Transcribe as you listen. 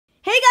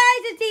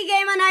emergency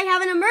game, and I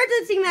have an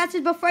emergency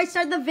message before I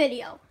start the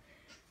video.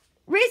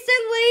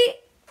 Recently,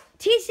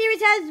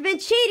 T-Series has been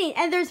cheating,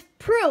 and there's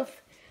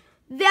proof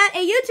that a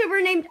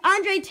YouTuber named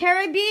Andre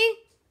Teraby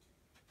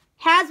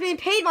has been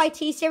paid by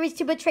T-Series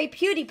to betray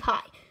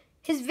PewDiePie.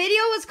 His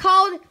video was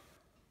called,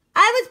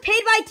 "I was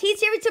paid by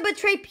T-Series to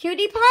betray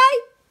PewDiePie?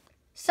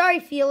 Sorry,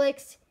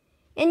 Felix."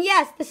 And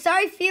yes, the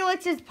Sorry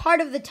Felix is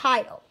part of the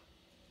title.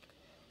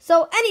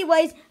 So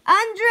anyways,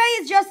 Andre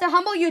is just a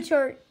humble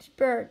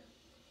YouTuber.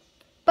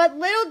 But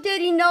little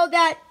did he know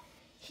that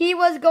he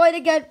was going to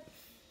get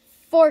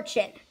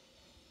fortune.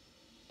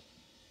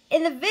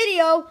 In the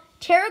video,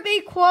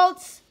 Teraby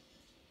quotes,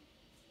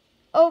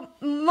 I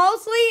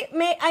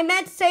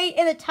meant to say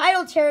in the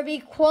title,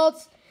 Teraby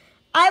quotes,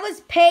 "I was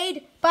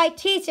paid by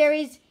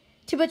T-Series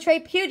to betray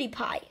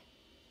PewDiePie."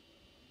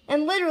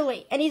 And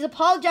literally, and he's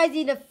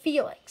apologizing to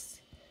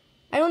Felix.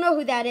 I don't know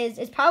who that is.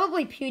 It's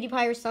probably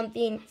PewDiePie or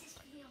something. That's his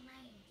real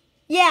name.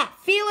 Yeah,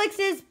 Felix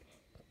is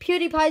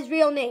PewDiePie's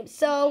real name.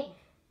 So,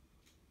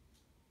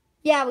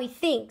 yeah, we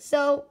think.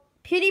 So,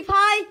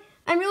 PewDiePie,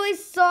 I'm really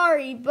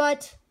sorry,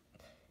 but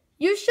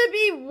you should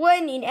be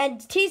winning,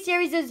 and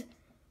T-Series is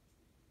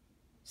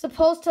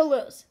supposed to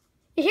lose.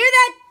 You hear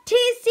that,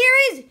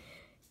 T-Series?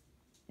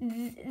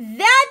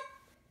 That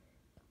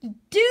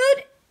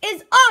dude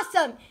is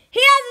awesome. He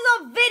has his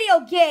own video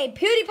game,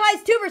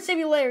 PewDiePie's Tuber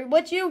Simulator,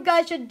 which you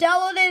guys should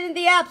download it in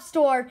the App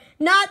Store,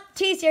 not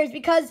T-Series,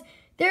 because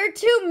they're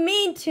too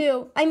mean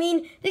to. I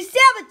mean, they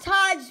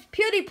sabotage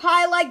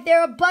PewDiePie like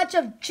they're a bunch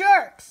of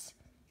jerks.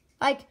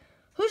 Like,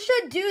 who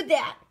should do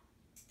that?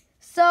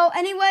 So,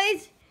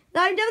 anyways,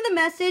 now I'm done with the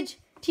message.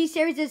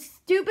 T-Series is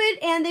stupid,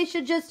 and they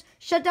should just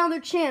shut down their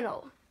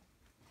channel.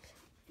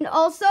 And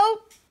also,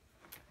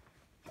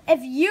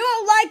 if you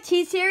don't like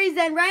T-Series,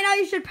 then right now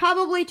you should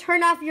probably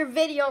turn off your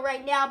video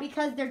right now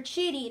because they're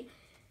cheating.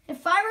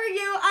 If I were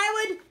you,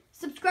 I would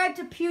subscribe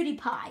to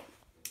PewDiePie.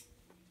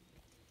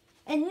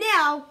 And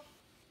now,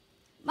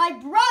 my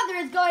brother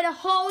is going to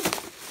hold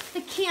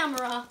the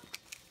camera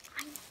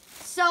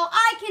so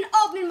I can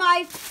open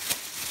my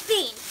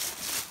theme.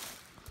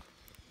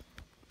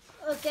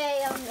 Okay,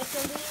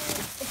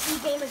 it's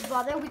the gamer's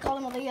brother. We call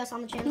him Elias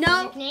on the channel.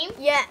 No. Nickname?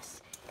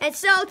 Yes. And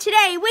so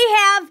today we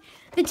have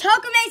the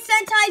Tokame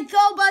Sentai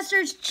Go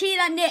Busters cheat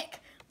on Nick.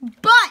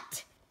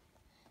 But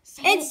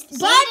Say it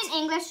in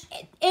English.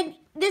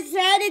 This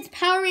said it's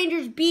Power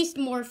Rangers Beast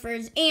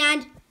Morphers,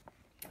 and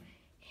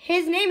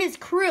his name is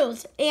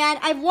Cruz, and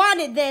I've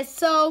wanted this,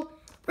 so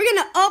we're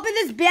gonna open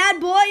this bad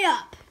boy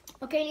up.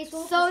 Okay,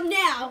 so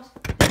now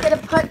we're gonna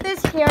put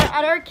this here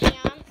at our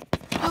cam.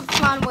 Oh,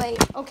 come on, wait.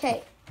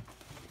 Okay.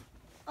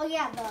 Oh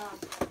yeah, the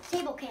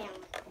table cam.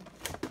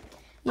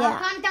 Yeah.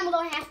 Comment down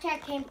below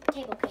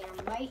 #table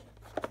cam, right?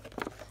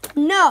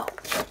 No.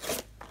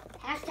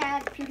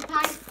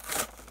 #PewDiePie.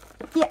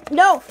 Yeah.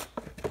 No.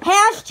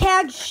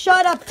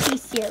 #shut up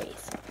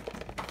T-Series.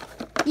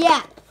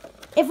 Yeah.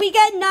 If we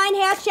get 9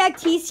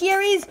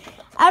 #T-Series,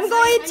 I'm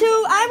going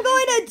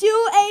to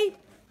do a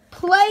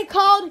play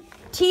called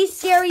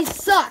T-Series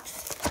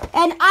Sucks.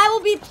 And I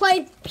will be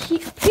playing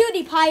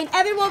PewDiePie, and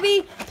everyone will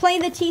be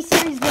playing the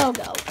T-Series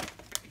logo.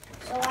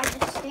 So I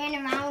just stand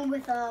around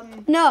with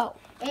No.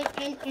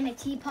 in a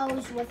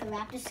T-pose with a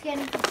raptor skin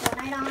with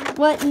Fortnite on.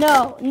 What?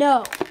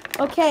 No.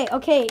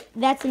 Okay,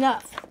 that's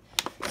enough.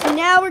 So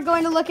now we're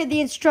going to look at the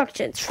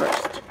instructions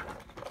first.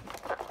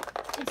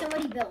 It's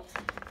already built.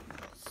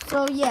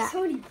 So yeah, It's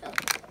already built.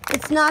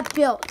 it's not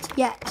built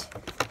yet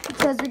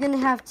because we're gonna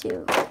have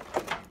to.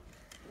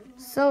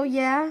 So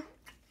yeah,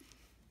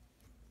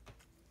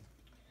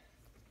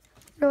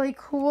 really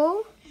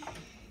cool.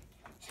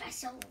 Should I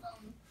sell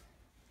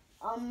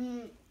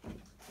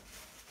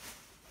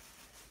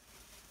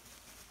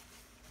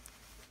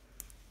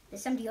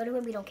There's some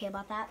deodorant. We don't care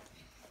about that.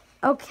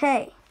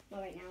 Okay.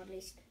 Not right now, at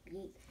least.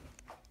 Yeet.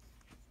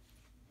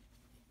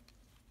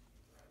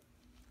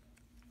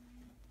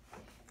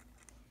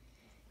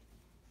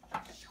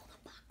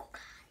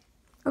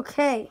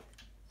 Okay.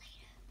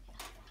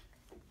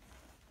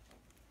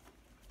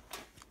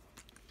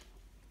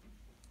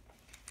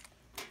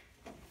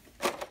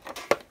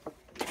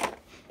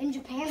 In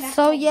Japan, that's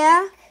So called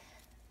yeah,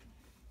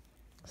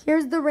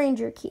 here's the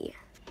Ranger key.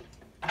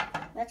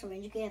 That's a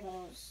Ranger key. I thought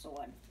it was a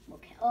sword.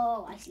 Okay.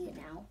 Oh, I see it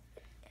now.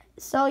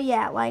 So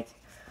yeah, like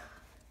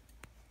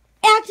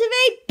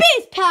activate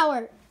beast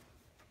power.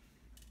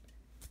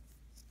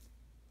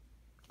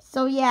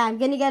 So yeah, I'm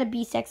gonna get a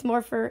B-Sex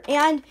Morpher,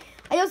 and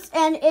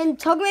in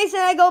Tokame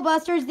Sentai Go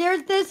Busters,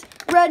 there's this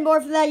red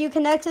Morpher that you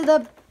connect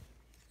to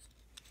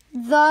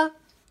the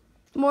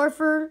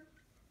Morpher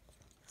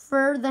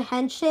for the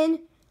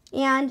Henshin,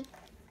 and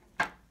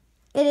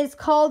it is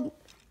called,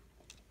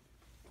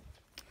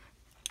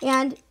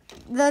 and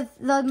the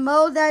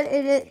mode that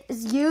it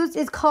is used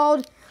is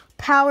called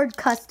Powered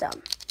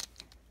Custom.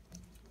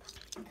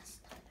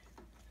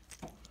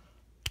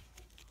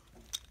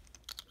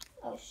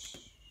 Oh,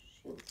 shoot.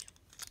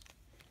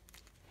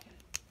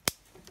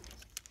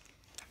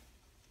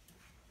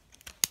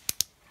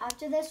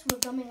 After this, we're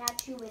coming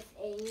at you with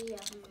a...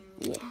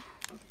 Yeah.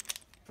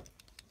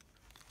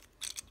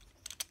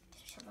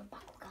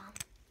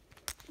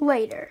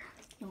 later.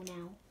 No,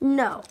 now.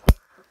 No.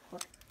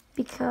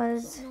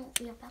 Because... No,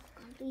 yeah,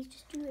 Bakugan, please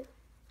just do it.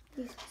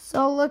 Please.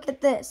 So look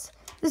at this.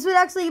 This would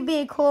actually be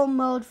a cool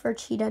mode for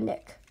Cheetah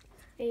Nick.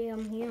 Hey, here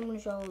I'm going to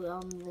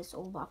show this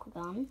old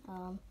Bakugan.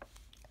 Oh,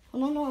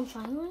 no, I'm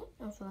trying it.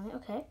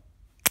 Okay.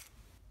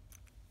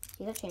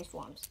 See, that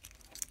transforms.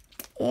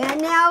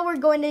 And now we're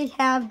going to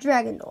have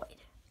Dragonoid.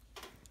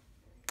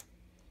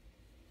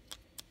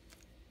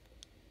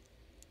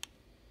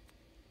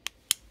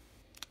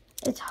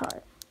 It's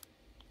hard.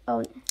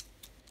 Oh.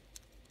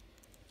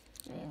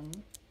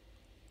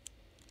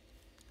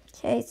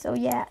 Okay, so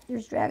yeah,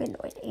 there's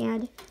Dragonoid.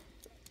 And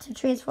to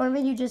transform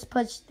it, you just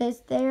push this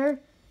there.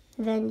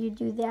 And then you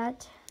do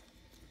that.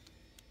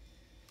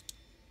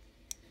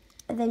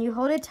 And then you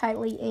hold it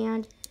tightly.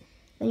 And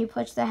then you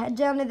push the head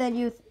down. And then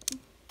you...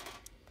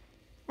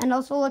 And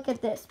also look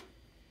at this.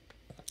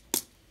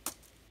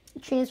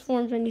 It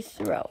transforms when you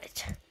throw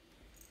it.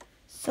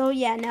 So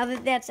yeah, now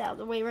that that's out of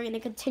the way, we're going to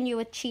continue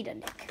with Cheetah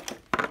Nick.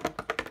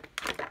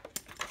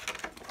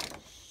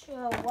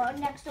 So what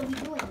next are we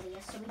doing,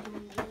 Leah? So we're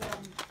doing the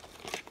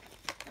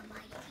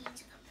Mighty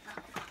Beans and the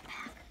Bakugan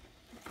pack.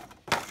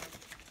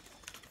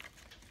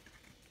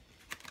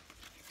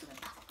 Let's do the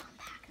Bakugan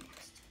pack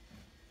next.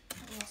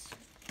 Yes.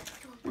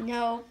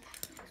 No.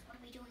 What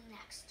are we doing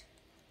next?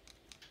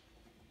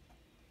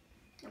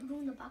 I'm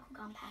doing the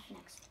Bakugan pack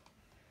next.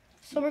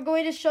 So we're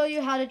going to show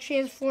you how to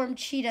transform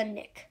Cheetah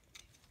Nick.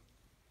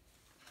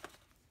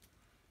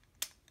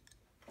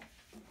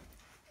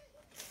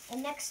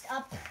 And next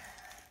up...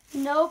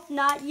 Nope,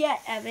 not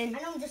yet, Evan. I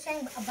know, I'm just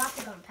saying a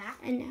Bakugan pack.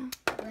 I know.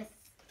 With...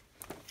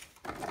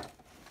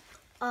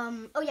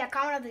 Oh yeah,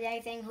 comment of the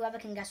day thing. Whoever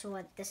can guess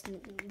what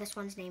this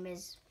one's name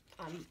is.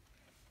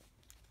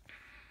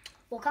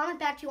 We'll comment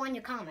back to you on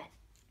your comment.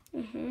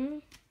 Mm-hmm.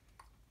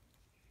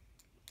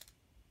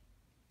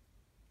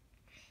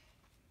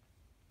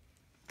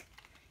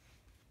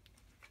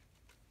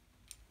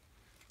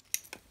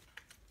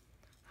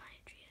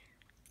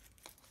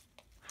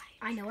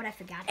 I know what I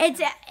forgot.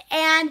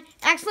 And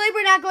actually,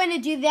 we're not going to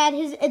do that.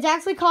 It's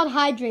actually called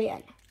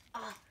Hydrian.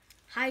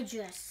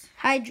 Hydrius.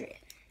 Hydrian.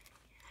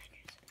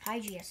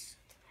 Hydrius.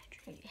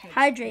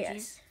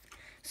 Hydrius.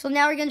 So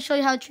now we're going to show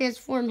you how to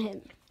transform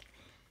him.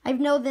 I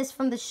know this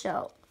from the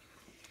show.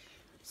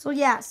 So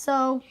yeah,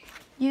 so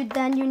you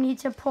need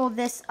to pull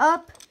this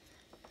up.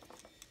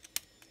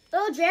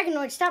 Oh,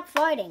 Dragonoid, stop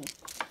fighting.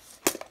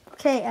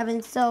 Okay,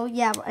 Evan. So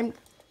yeah,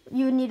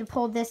 you need to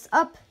pull this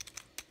up,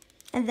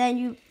 and then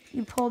you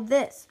pull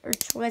this or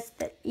twist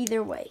it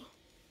either way.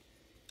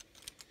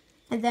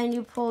 And then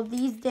you pull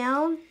these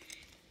down.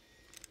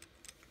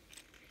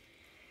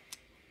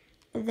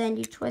 And then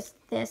you twist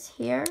this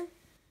here.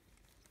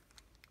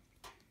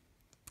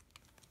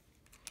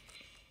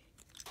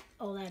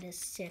 Oh, that is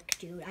sick,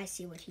 dude. I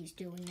see what he's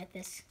doing at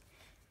this.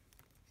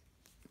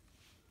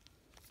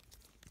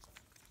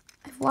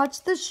 I've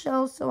watched the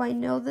show, so I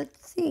know the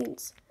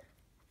scenes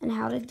and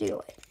how to do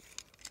it.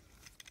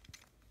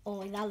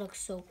 Oh, that looks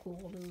so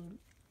cool, dude.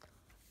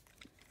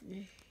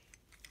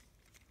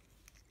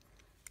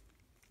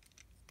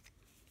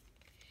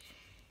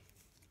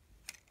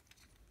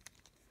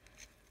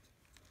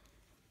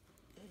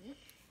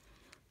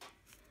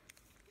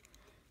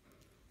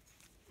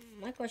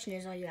 My question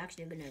is, are you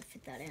actually going to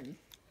fit that in?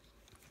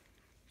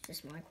 It's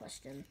just my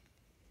question.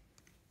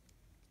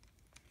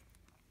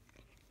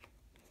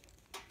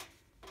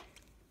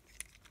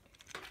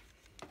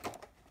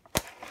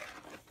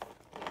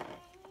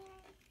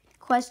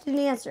 Question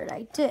answered.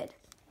 I did.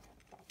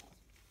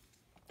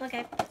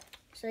 Okay.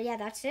 So, yeah,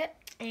 that's it.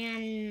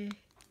 And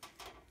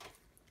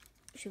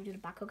should we do the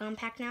Bakugan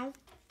pack now?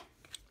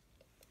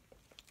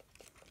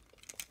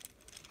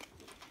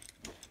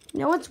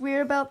 You know what's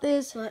weird about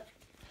this? What?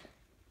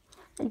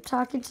 I'm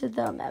talking to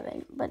them,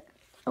 Evan, but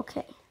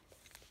okay.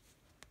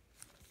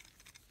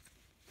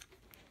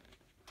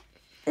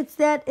 It's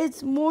that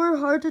it's more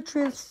hard to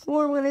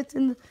transform when it's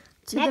in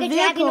to Mega the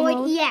vehicle Dragonoid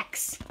mode.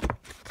 EX.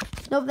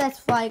 Nope, that's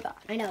Flygon.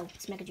 I know,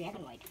 it's Mega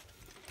Dragonoid.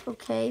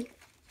 Okay.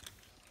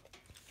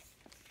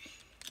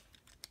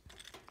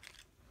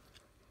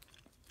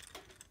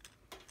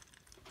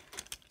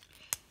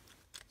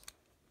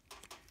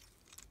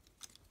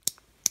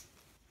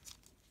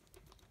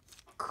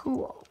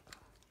 Cool.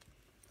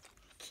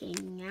 Okay,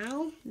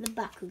 now the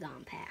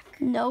Bakugan pack.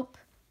 Nope.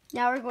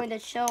 Now we're going to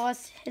show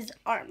us his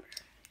armor.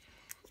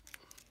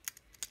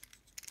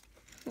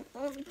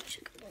 They're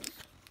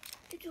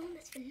doing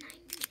this for 9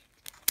 minutes.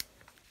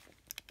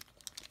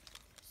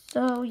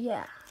 So,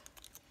 yeah.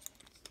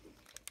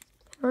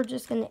 We're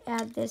just going to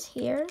add this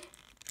here.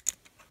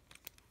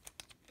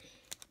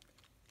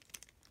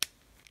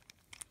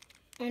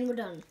 And we're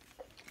done.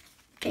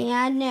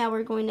 And now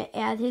we're going to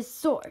add his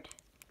sword.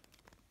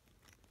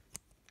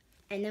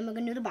 And then we're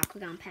going to do the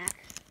Bakugan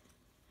pack.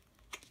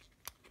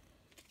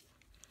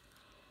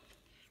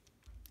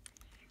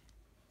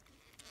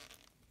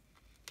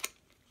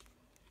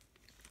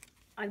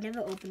 I've never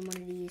opened one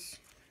of these.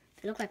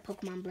 They look like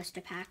Pokemon blister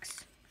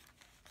packs.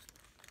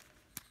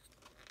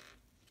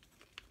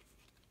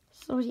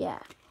 So, yeah.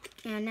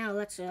 And now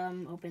let's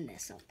open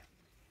this up.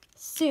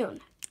 Soon.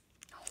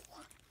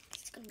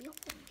 It's gonna be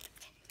open.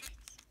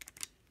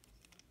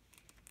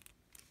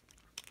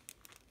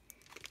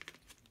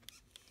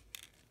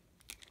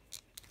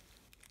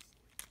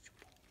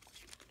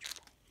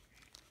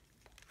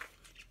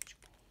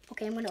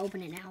 Okay, I'm gonna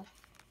open it now.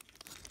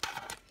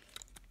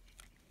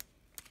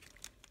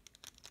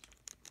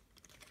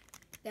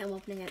 Yeah, I'm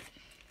opening it.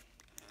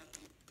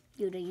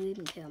 Do you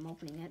even care I'm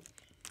opening it?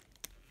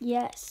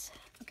 Yes,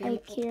 Okay, I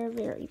care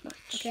very much.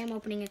 Okay, I'm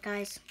opening it,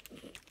 guys.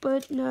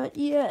 But not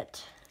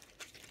yet.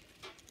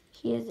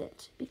 He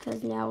isn't,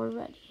 because now we're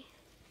ready.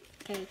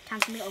 Okay, time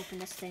for me to open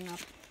this thing up.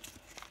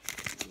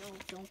 No,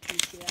 don't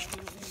push it. I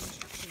don't need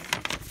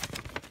instructions.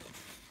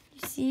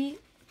 You see?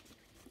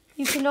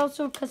 You can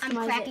also customize it.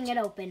 I'm cracking it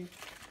open.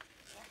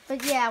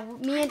 But yeah,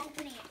 me and...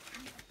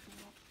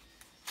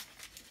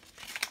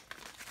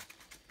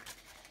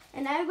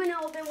 And I'm going to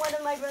open one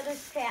of my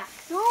brother's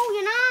packs. No,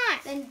 you're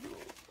not. And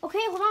Okay,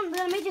 hold on.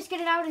 Let me just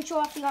get it out and show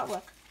off the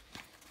artwork.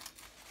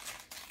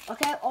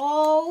 Okay,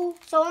 oh.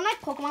 So in like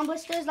Pokemon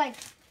blisters, like...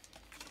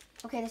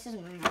 Okay, this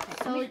isn't mine. Okay,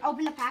 so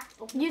open the pack.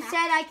 you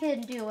said I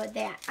could do with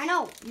that. I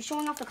know. You're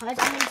showing off the cards.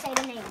 I'm going to say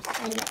the names.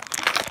 I know.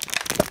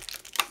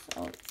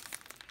 So,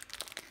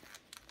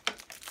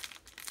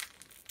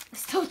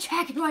 Still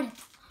tracking right.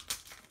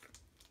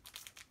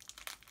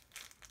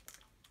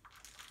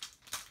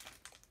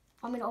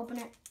 Want me to open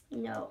it?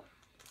 no.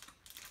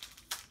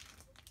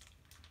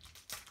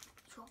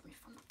 Let's open it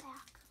from the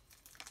back.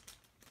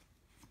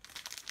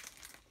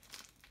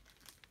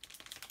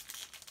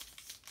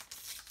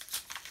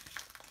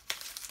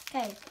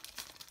 Okay.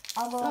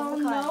 I'll go over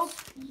the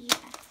cards. Yeah.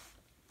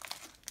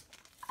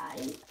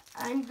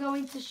 I'm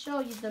going to show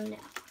you them now.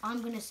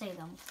 I'm going to say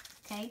them.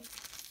 Okay?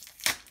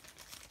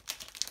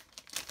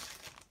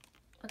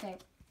 Okay.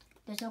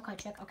 There's no card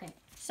trick. Okay.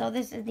 So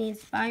this is the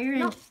Inspire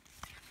No.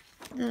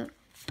 and the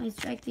Ice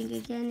Strike thing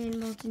again in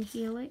Molten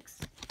Helix.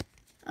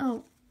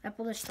 Oh,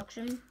 Apple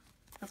Destruction.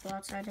 Apple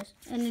Outsiders.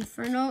 and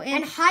Inferno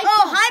and Hyper.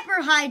 Oh,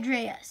 Hyper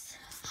Hydreus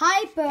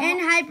Hyper. and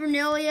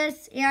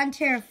Hypernilius and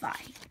Terrify.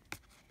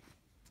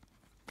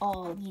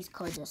 Oh, these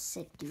cards are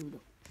sick, dude.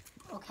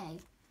 Okay.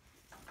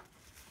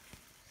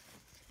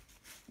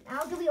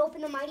 Now do we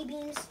open the Mighty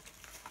Beams?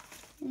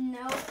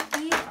 No,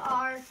 these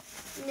are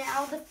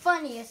now the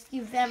funniest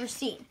you've ever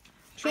seen.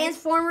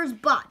 Transformers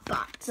Bot.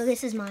 So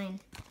this is mine.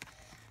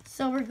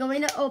 So we're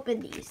going to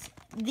open these.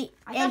 I And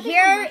thought they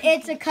here were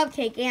it's a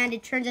cupcake and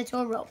it turns into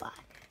a robot.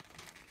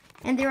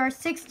 And there are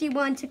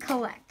 61 to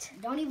collect.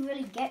 Don't even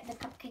really get the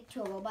cupcake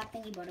to a robot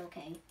thingy, but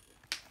okay.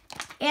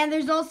 And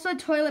there's also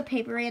toilet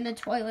paper and a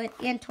toilet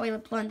and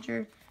toilet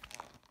plunger.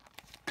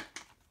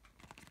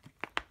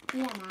 You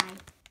want mine?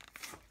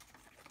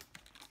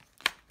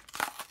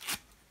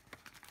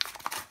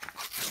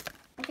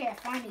 Okay,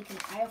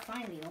 I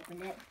finally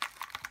opened it.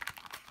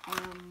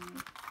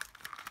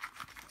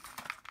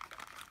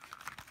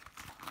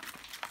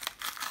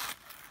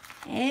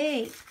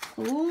 Hey,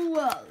 cool.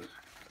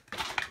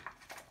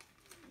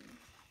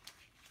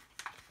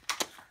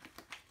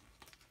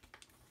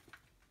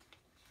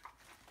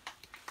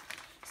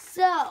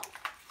 So,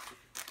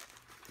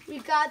 we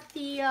got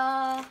the,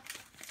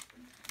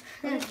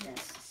 What is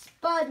this?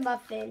 Spud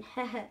Muffin.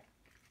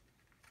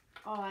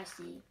 Oh, I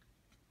see.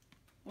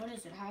 What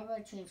is it? How do I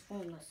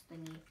transform this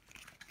thingy?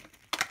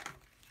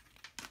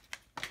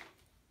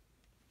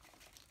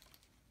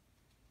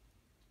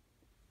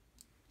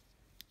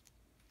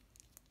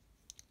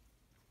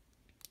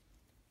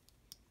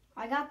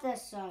 I got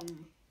this,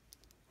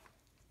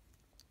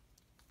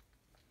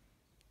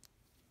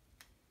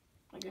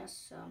 I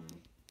guess,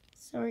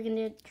 So we're going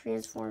to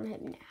transform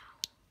him now.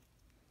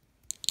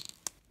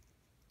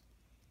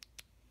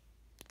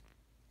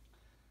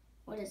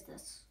 what is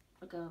this?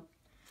 Like a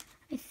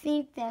I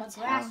think that's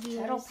how grass he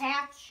turtle is.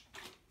 patch?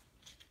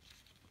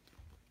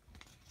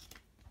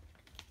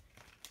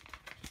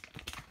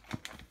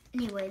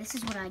 Anyway, this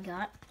is what I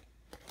got.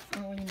 I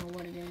don't really know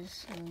what it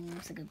is.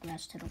 Looks like a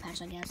grass turtle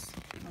patch, I guess.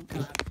 Oh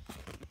god.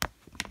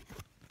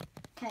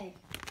 Okay.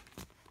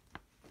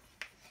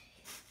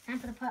 Time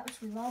for the part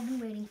which we've all been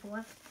waiting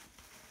for.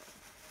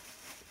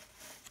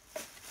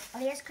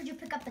 Elias, could you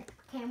pick up the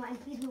camera and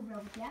please move it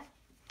over here?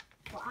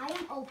 Well, I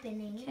am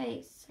opening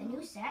Okay, the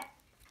new set.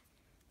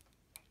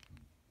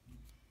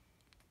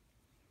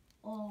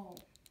 Oh.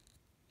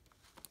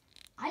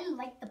 I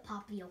like the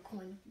Poplio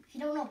coin. If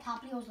you don't know,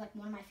 Poplio is like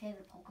one of my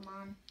favorite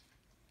Pokemon.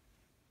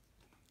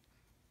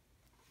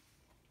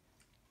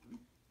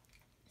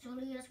 So,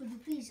 Elias, would you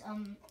please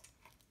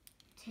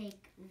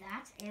take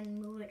that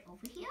and move it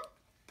over here?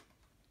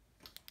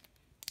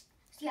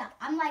 So yeah,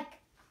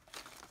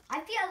 I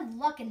feel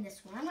luck in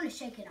this one. I'm gonna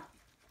shake it up.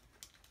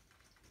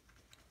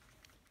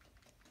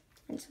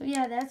 And so,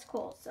 yeah, that's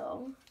cool.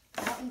 So,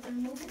 I'm gonna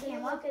move the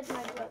camera. look at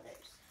my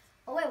brothers.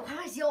 Oh wait,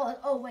 where is yours?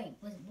 Oh wait,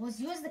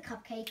 was yours the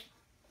cupcake?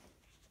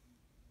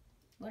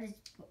 What is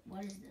this?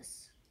 What is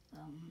this?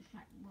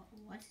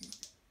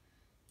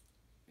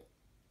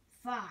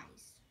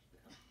 Fries.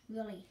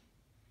 Really?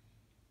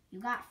 You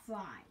got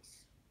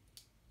fries.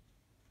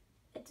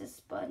 It's a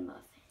Spud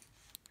Muffin.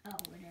 Oh,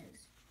 it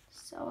is.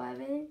 So,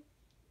 Evan,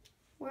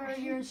 where are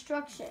your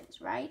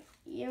instructions, right?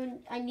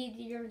 I need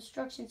your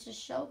instructions to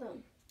show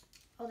them.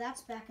 Oh,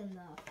 that's back in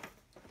the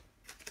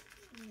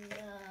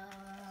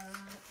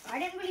I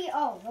didn't really,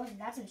 oh,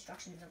 that's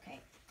instructions, okay.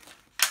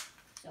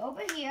 So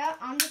over here,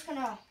 I'm just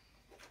gonna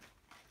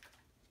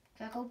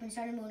click open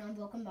Sun and Moon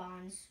Unbroken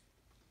Bonds.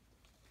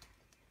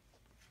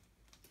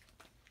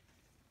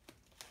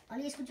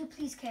 Elias, would you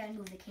please care and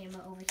move the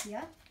camera over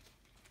here?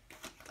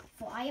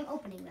 For I am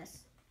opening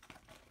this.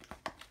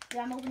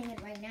 Yeah, I'm opening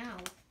it right now.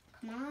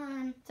 Come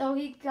on. So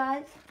he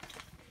got...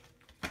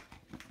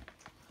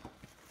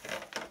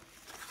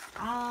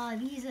 Ah,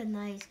 these are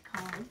nice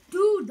cards.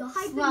 Dude, the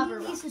hyper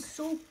these are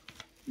so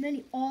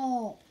many.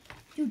 Oh,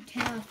 dude,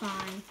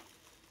 terrifying.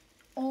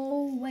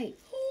 Oh, wait.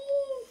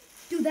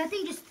 Dude, that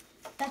thing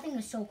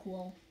is so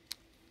cool.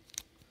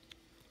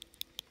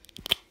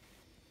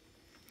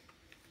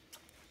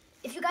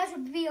 If you guys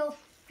would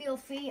feel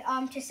free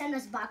to send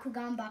us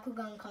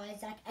Bakugan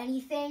cards, like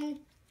anything.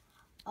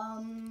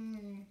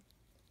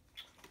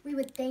 We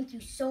would thank you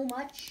so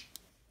much.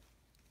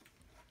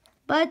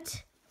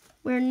 But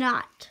we're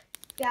not.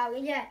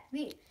 Yeah,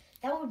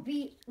 that would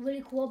be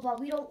really cool, but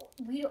we don't,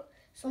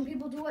 some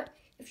people do it.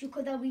 If you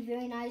could, that would be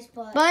very nice,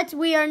 but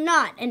we are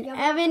not, and yeah,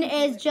 Evan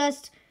is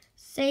just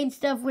saying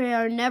stuff we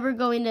are never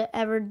going to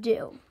ever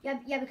do.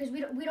 Yeah, because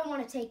we don't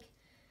want to take,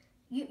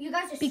 you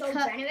guys are so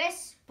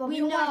generous, but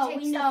we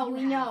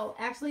know.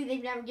 Actually,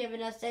 they've never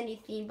given us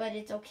anything, but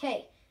it's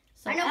okay.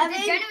 So I know, Evan, but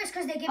they're generous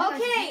because they give us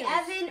deals. Okay,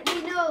 Evan,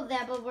 we know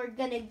that, but we're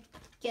going to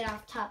get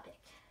off topic.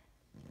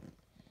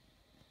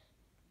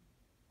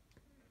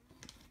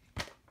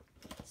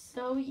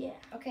 So, yeah.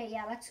 Okay,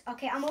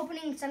 I'm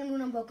opening Sun and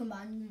Moon Unbroken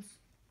Bonds.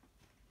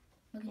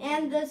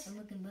 And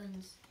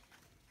buns.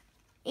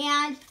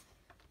 And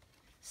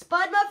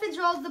Spud Muffins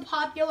Rolls, the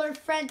popular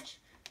French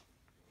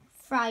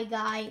fry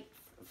guy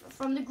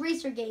from the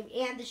Greaser game.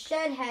 And the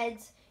Shed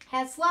Heads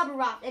has Slobber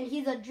Rock, and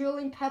he's a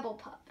drooling pebble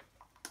pup.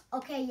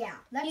 Okay, yeah.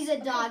 He's a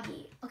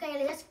doggy.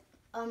 Okay, let's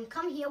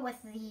come here with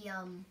the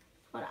Hold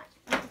on.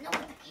 No,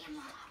 with the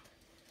camera.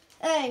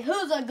 Hey,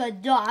 who's a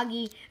good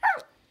doggy?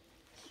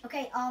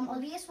 Okay,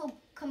 Elias will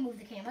come move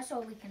the camera so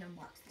we can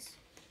unbox this.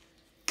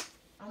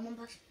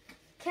 Unbox.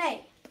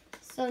 Okay,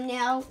 so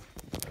now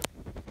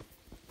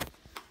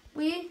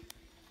we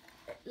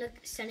look,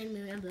 Sun and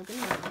Moon Unbroken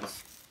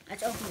Bonds.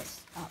 Let's open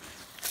this up.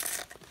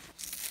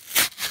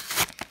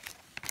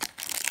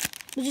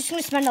 We're just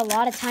gonna spend a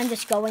lot of time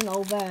just going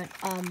over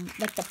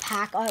like the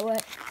pack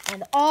artwork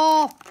and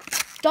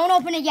don't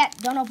open it yet.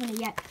 Don't open it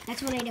yet.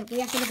 That's what I do.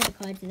 You have to look at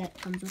the cards that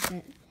comes with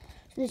it.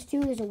 So there's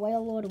two. There's a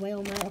Whale Lord, a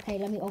Whale Knight. Okay,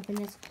 let me open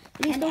this.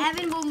 And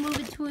Evan will move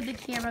it to the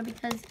camera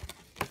because...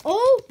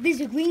 Oh,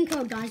 there's a green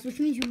code, guys, which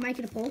means you might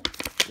get a pull.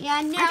 Yeah,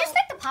 no. I just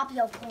like the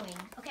Papio coin.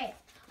 Okay.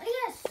 Oh,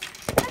 yes.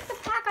 That's the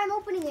pack. I'm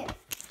opening it.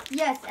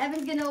 Yes,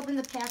 Evan's going to open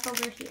the pack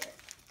over here.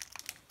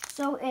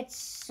 So it's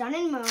Sun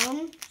and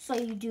Moon. So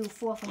you do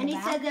 4 from the back.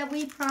 And he said that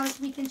we promise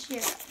we can share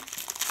it.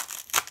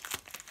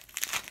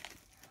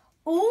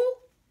 Oh.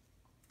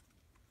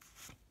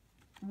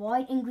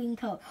 White and green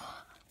code.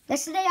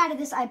 Yesterday out of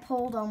this, I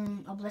pulled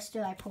a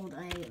blister. I pulled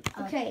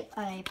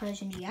a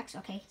Persian GX.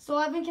 Okay. So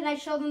Evan, can I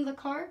show them the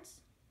cards?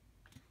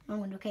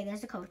 Okay,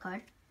 there's the code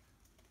card.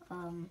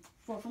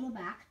 4 from the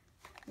back.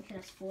 Okay,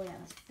 that's 4. Yeah,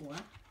 that's 4.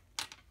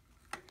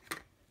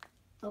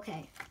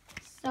 Okay.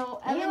 So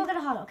Evan, look at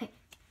a hollow. Okay.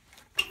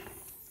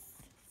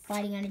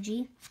 Fighting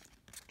Energy,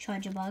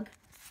 Charger Bug.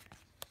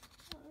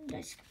 Did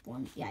I skip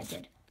one? Yeah, I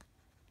did.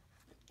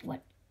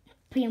 What?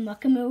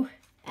 Priyamukamu.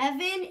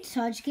 Evan.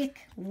 Surge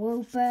Kick,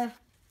 Whooper.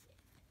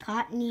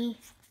 Cottony,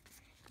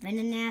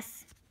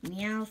 Venoneth,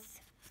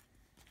 Meowth,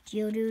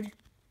 Geodude,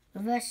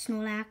 Reverse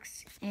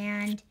Snorlax,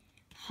 and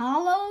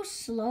Hollow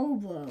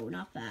Slowbro.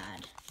 Not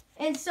bad.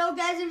 And so,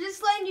 guys, I'm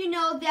just letting you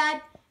know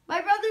that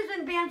my brother's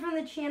been banned from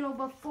the channel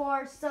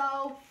before.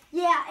 So,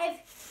 yeah,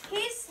 if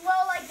he's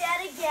slow like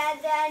that again,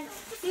 then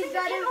he's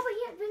going to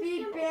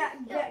be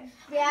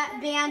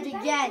banned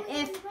again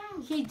if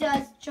he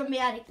does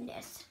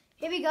dramaticness.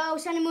 Here we go.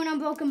 Sun and Moon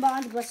Unbroken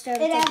Bonds blister.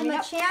 It has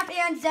Machamp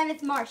and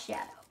Zenith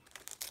Marshadow.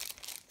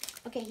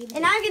 Okay,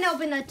 and I'm going to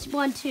open that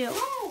one too.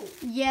 Oh.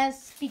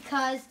 Yes,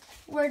 because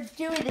we're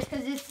doing this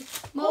because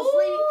it's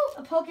mostly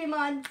a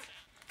Pokemon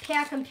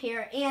pack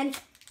compare. And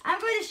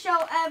I'm going to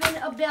show Evan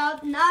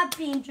about not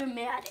being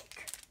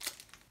dramatic.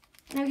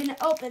 And I'm going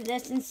to open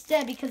this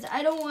instead because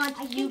I don't want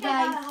you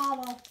guys...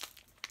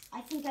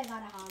 I think I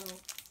got a hollow.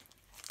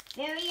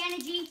 Fairy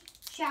Energy,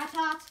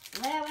 Chatot,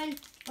 Laren,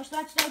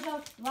 Mustache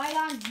Dojo,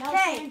 Rhydon, Melton.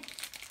 Okay.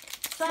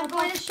 So I'm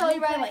going to show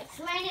you right away.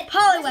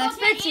 Poliwag,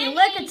 Fitzy,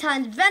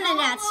 Lickitung,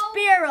 Venonat,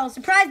 Spearow,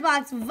 Surprise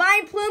Box,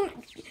 Vine Plume,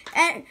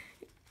 and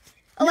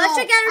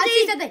Electric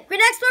Energy,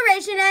 Grid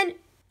Exploration, and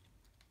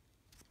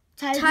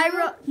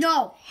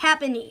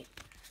Happiny.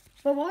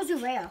 But what was your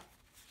rare?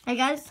 Hey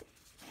guys,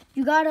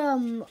 you got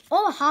a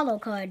hollow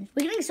card.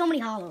 We're getting so many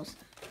hollows.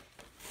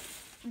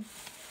 Oh,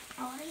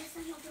 I guess I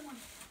open one.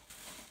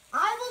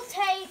 I will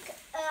take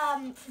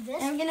this.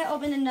 And I'm gonna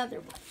open another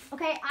one.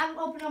 Okay, I'm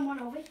opening one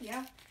over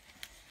here.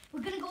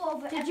 We're gonna go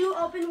over. Did you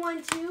open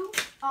one too?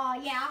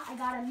 Yeah, I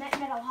got a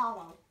metal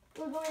hollow.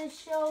 We're going to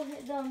show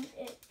them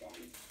it then.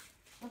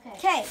 Okay.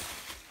 Okay.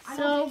 I'm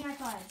So opening my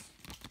cards.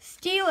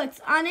 Steelix,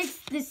 Onyx,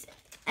 this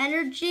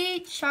Energy,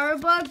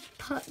 Charbug,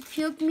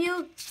 Puke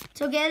Mew,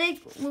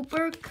 Togetic,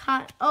 Looper,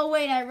 Cut. Oh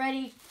wait, I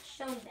already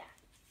showed that.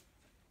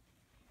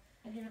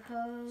 I get a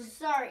code.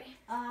 Sorry.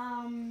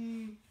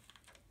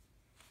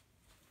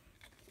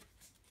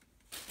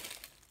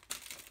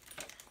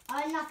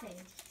 Nothing.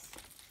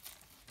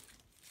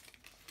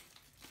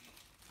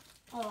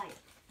 All right.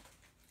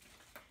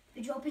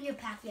 Did you open your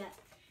pack yet?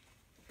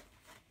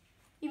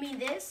 You mean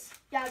this?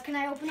 Yeah, can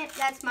I open it?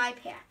 That's my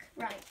pack.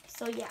 Right.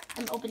 So yeah,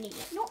 I'm opening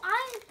it. No,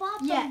 I bought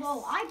them. Yes.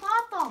 Though. I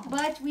bought them.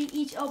 But we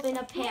each open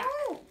a pack.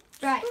 No,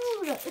 Right.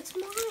 dude, it's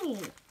mine.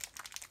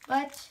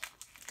 But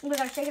Oh my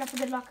gosh, shake it up for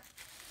good luck.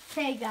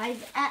 okay, guys,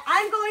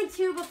 I'm going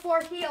to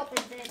before he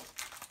opens it.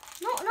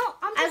 No,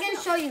 I'm I'm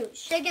gonna show you.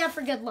 Shake it up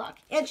for good luck,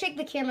 and shake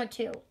the camera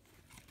too.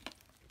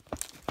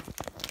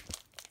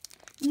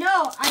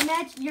 No, I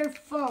meant your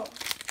phone.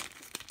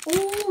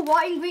 Ooh,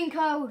 white and green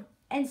code.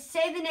 And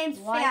say the names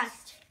What?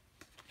 fast.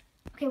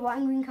 Okay, white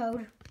and green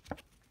code.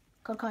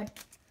 Code.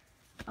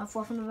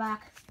 4 from the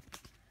back.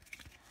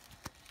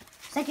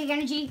 Psychic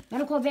energy,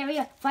 medical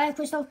barrier, fire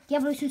crystal, the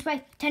evolution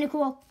spray,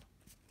 tentacle.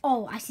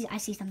 Oh, I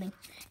see something.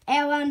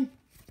 Aaron,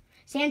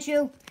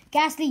 Sandshrew,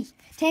 Ghastly,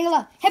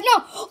 Tangela, Hypno.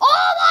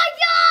 Oh my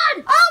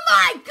god! Oh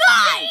my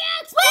God!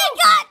 We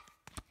got.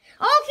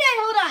 Okay,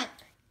 hold on.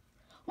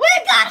 We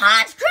got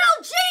Hot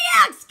Crew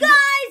GX,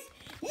 guys.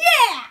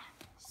 Yeah.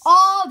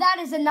 Oh, that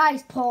is a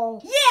nice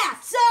pull. Yeah.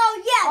 So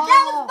yeah,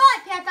 that was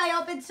my pack I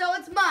opened, so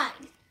it's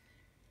mine.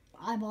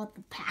 I bought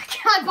the pack.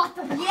 I bought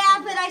the pack. Yeah,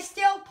 but I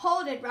still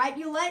pulled it, right?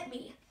 You let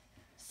me.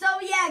 So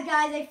yeah,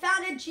 guys, I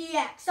found a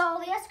GX. So,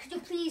 Elias, could you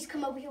please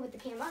come over here with the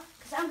camera?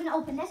 Because I'm going to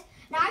open this.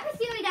 Now, I have a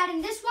theory that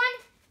in this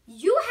one,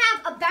 you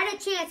have a better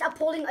chance of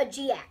pulling a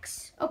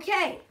GX.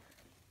 Okay.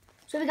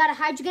 So, we got a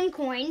hydrogen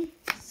coin.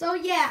 So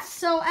yeah,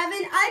 so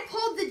Evan, I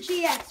pulled the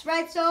GX,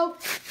 right? So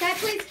can I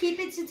please keep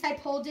it since I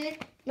pulled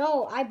it?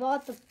 No, I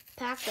bought the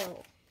pack,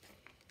 though.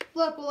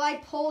 Look, well, I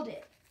pulled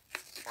it.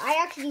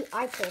 I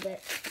pulled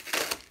it.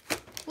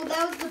 Well,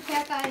 that was the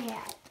pack I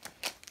had.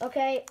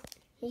 Okay,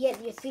 you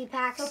get your 3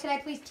 packs. So can I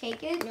please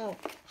take it? No.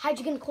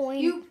 Hydrogen coin.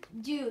 You,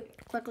 dude.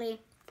 Quickly.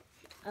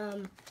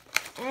 And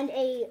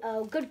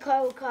a good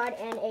code card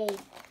and a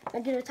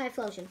regular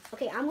Typhlosion.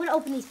 Okay, I'm going to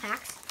open these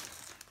packs.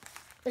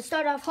 Let's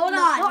start off. Hold on,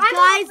 I'm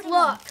guys, opening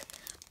look.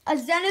 A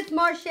Zenith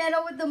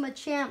Marshadow with the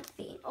Machamp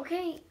theme. them.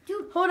 Okay,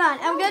 dude. Hold on,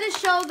 I'm No. going to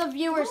show the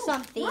viewers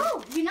something.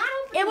 No, you're not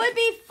opening It would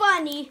be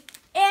funny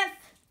if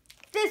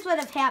this would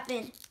have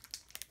happened.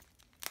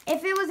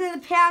 If it was in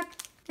the pack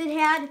that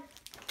had,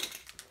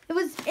 it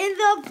was in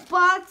the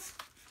box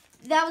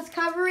that was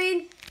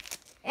covering,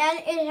 and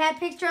it had a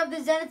picture of the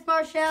Zenith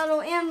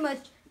Marshadow and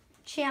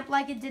Machamp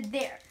like it did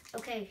there.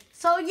 Okay.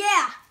 So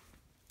yeah,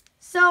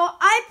 so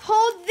I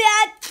pulled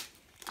that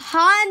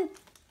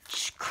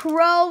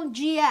Crow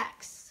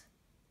GX.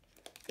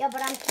 Yeah,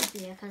 but I'm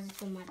keeping it because it's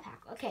from my pack.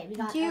 Okay, we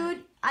got.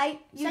 Dude,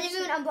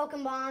 Cinnamon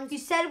Unbroken Bonds. you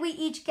said we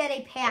each get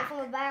a pack. From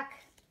the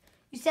back.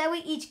 You said we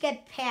each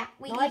get pack.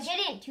 No, I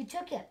didn't. You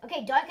took it.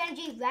 Okay, Dark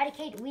Energy,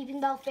 Eradicate, Weeping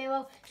Bell,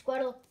 Pharaoh,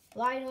 Squirtle,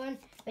 Rhydon,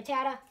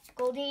 Batata,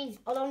 Goldeen,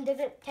 Alone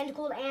Divot,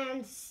 Tentacle,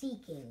 and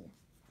Seeking.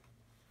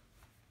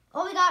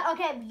 Oh, we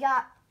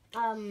got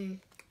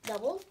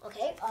double.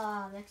 Okay,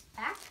 next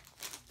pack.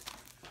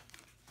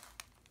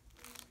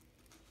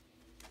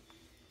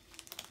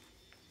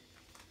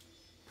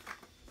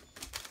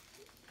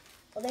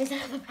 Oh, there's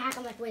another pack.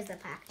 I'm like, where's the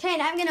pack? Okay,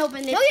 now I'm gonna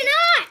open this. No, you're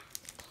not!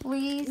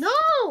 Please.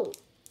 No!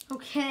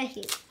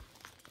 Okay.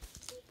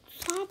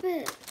 Stop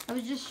it. I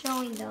was just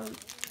showing them.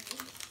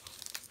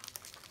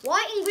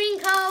 White and green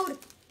code.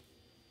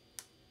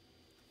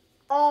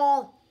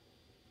 Oh.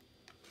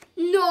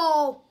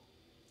 No.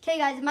 Okay,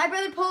 guys, if my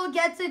brother Paul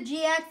gets a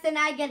GX, then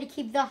I get to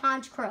keep the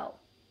Haunch Crow.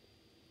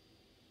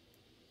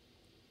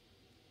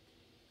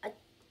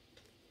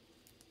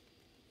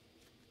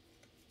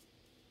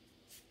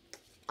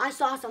 I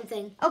saw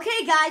something.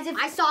 Okay, guys, if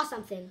I saw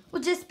something.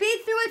 we'll just speed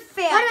through it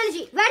fast. Hydro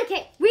Energy,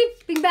 Eradicate,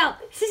 Weeping Bell,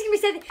 Seeking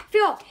Reset,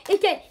 Feral,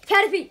 Inkhead,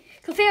 Caterpie,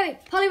 Clefairy,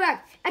 Poliwag,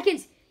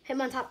 Ekans,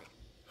 Hitmontop.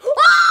 Oh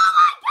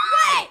my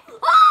god! Wait.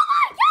 Oh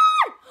my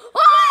god!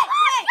 Oh my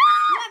god!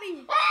 Let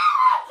me.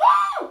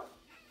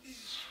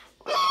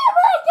 Oh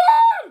my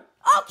god!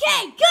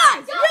 Okay,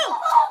 guys, Double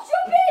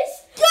Ultra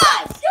Beast!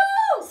 guys.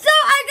 Go! So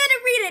I'm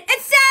gonna read it.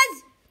 It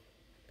says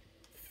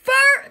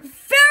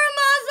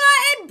Ferromaza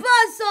and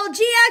Buzzle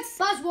GX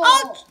Buzzwole.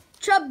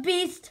 Ultra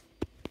Beast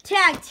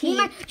Tag Team.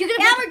 You're gonna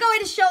Now we're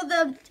going to show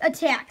the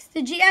attacks.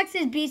 The GX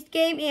is Beast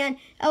Game and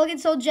Elegant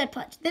Soul Jet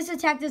Punch. This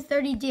attack does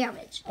 30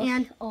 damage.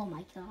 And oh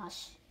my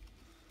gosh.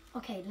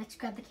 Okay, let's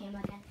grab the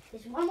camera again.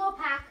 There's one more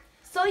pack.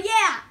 so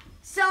yeah.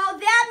 So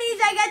that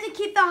means I get to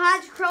keep the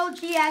Hodge Crow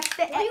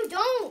GX. No, you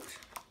don't.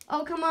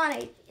 Oh come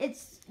on,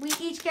 we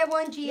each get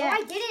one GX. No,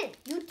 I didn't.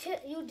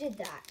 You did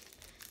that.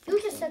 Who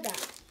just said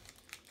that?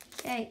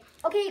 Okay.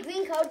 Okay,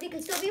 green code. We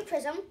can still be a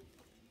prism.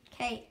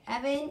 Okay,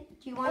 Evan,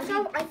 do you want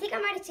Also, to I think I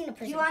might have seen a do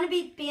prism. you want to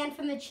be banned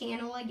from the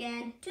channel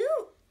again?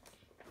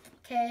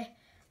 Okay,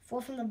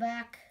 4 from the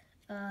back.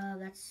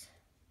 That's.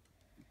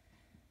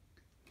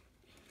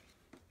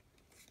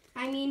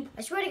 I mean,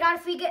 I swear to God,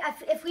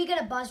 if we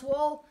get a buzz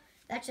roll,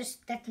 that's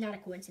not a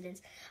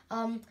coincidence.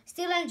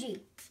 Steel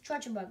Energy,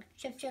 Trutcherbug,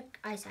 Chip,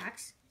 Ice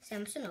Axe,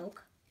 Samson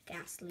Oak,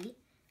 Ghastly,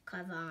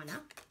 Carvana,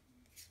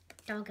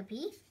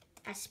 Togepi,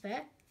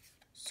 Esper,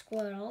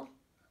 Squirtle,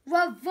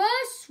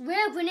 Reverse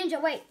Rare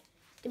Greninja. Wait,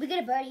 did we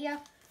get a bird here?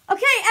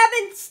 okay,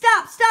 Evan,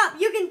 stop.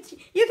 You can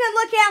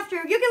look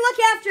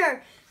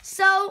after.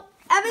 So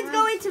Evan's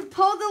going to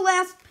pull the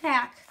last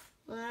pack.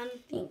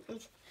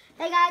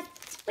 Hey guys,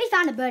 we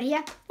found a bird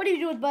here. What do you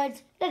do with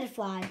birds? Let it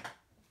fly.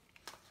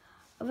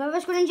 A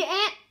Reverse Greninja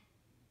ant.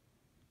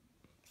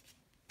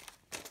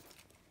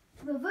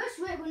 Reverse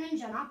Rare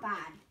Greninja, not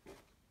bad.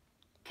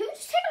 Can we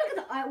just take a look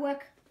at the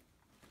artwork?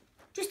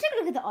 Just take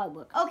a look at the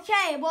artwork.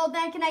 Okay, well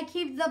then can I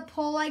keep the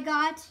pull I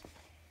got?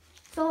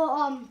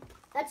 So,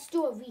 let's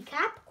do a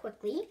recap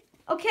quickly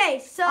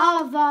Okay, so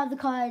of the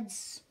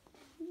cards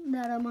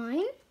that are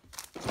mine.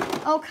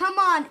 oh come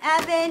on,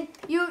 Evan,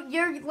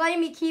 you're letting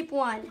me keep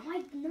one. No,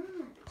 I'm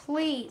not.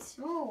 Please.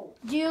 No.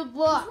 Dude, These look.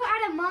 were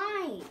out of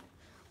mine.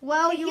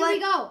 Well, Okay, here we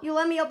go. You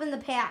let me open the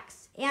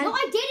packs. And No,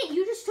 I didn't.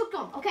 You just took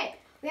them. Okay,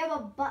 we have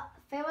a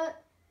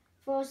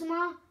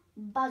Frozma,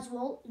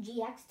 Buzzwole,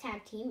 GX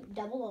Tag Team,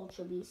 Double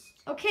Ultra Beast.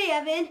 okay,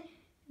 Evan,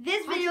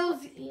 this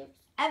video's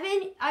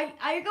Evan,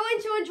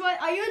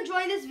 are you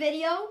enjoying this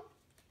video?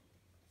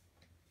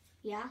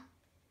 Yeah.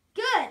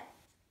 Good.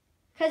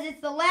 Because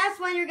it's the last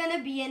one you're going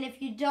to be in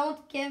if you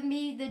don't give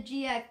me the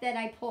GX that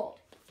I pulled.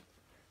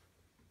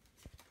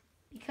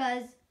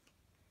 Because,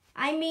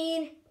 I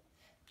mean...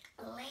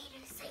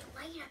 Later, say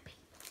later,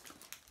 people.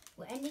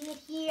 We're ending it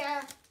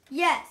here.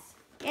 Yes.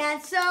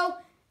 And so,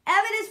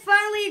 Evan has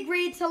finally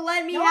agreed to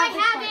let me No, have I the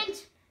card.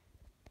 haven't.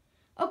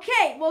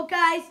 Okay, well,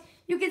 guys,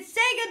 you can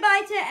say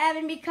goodbye to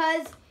Evan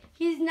because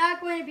he's not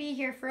going to be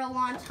here for a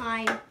long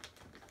time.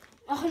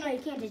 Oh, no, you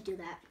can't just do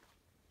that.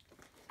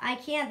 I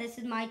can't. This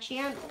is my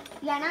channel.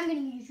 Yeah, and I'm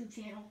going to YouTube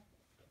channel.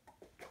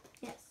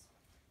 Yes.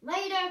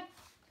 Later.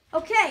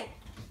 Okay.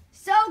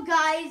 So,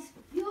 guys.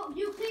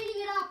 You cleaning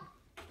it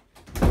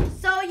up.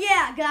 So,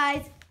 yeah,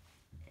 guys.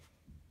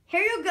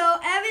 Here you go.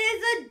 Evan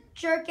is a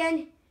jerk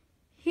and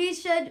he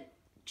should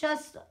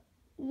just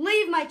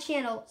leave my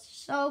channel.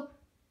 So,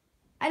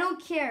 I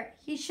don't care.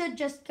 He should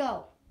just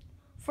go.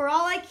 For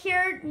all I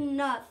care,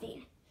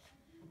 nothing.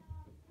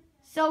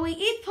 So, we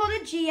each pulled a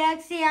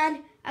GX and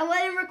I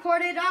let him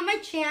record it on my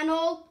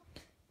channel.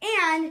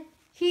 And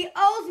he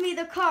owes me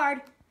the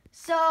card.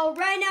 So,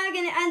 right now I'm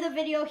going to end the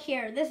video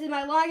here. This is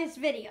my longest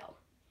video.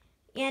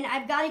 And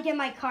I've got to get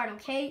my card,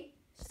 okay?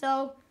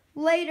 So,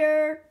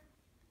 later.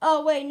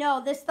 Oh, wait,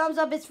 no. This thumbs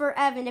up is for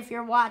Evan if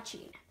you're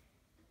watching.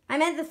 I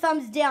meant the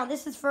thumbs down.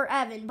 This is for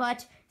Evan.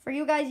 But for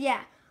you guys,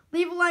 yeah.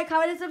 Leave a like,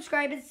 comment, and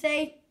subscribe. And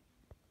say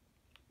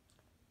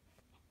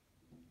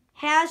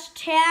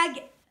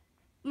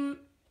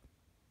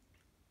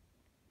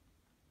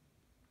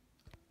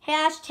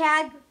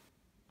hashtag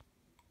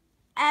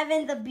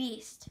Evan the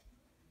Beast.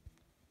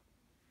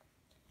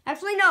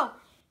 Actually, no.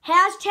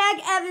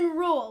 Hashtag Evan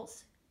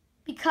Rules.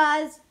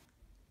 Because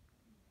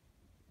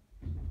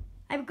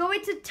I'm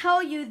going to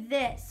tell you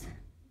this.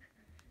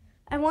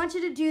 I want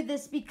you to do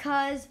this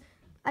because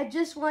I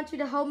just want you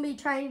to help me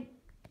try and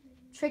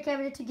trick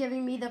Evan into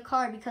giving me the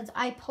card because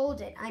I pulled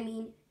it. I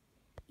mean,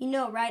 you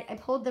know, right? I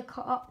pulled the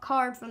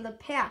card from the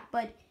pack,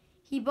 but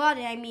he bought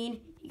it. I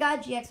mean, he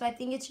got GX, so I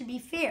think it should be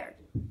fair.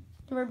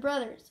 We're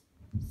brothers.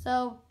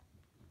 So,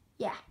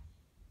 yeah.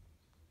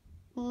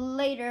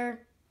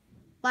 Later.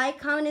 Like,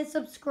 comment, and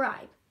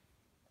subscribe.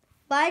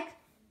 Like,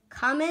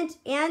 comment,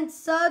 and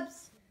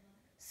subscribe.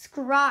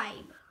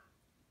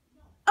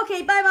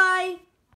 Okay, bye-bye.